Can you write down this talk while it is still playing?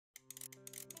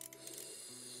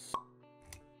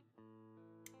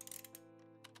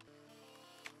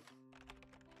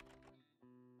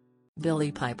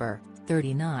Billie Piper,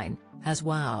 39, has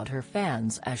wowed her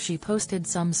fans as she posted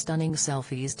some stunning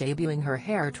selfies debuting her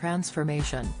hair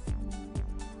transformation.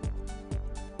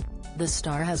 The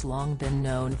star has long been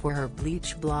known for her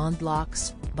bleach blonde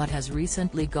locks, but has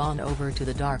recently gone over to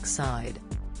the dark side.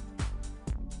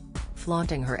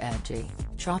 Flaunting her edgy,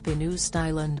 choppy new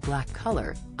style and black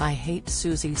color, I Hate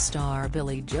Susie star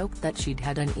Billie joked that she'd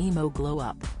had an emo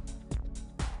glow-up.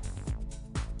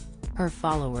 Her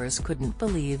followers couldn't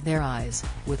believe their eyes,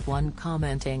 with one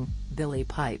commenting, "Billie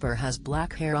Piper has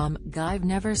black hair, I've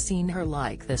never seen her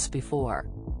like this before."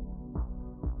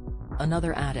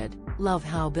 Another added, "Love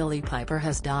how Billie Piper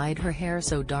has dyed her hair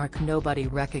so dark nobody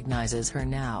recognizes her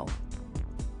now.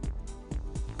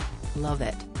 Love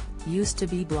it. Used to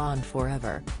be blonde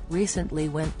forever, recently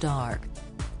went dark.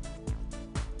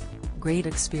 Great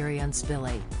experience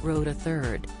Billie," wrote a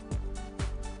third.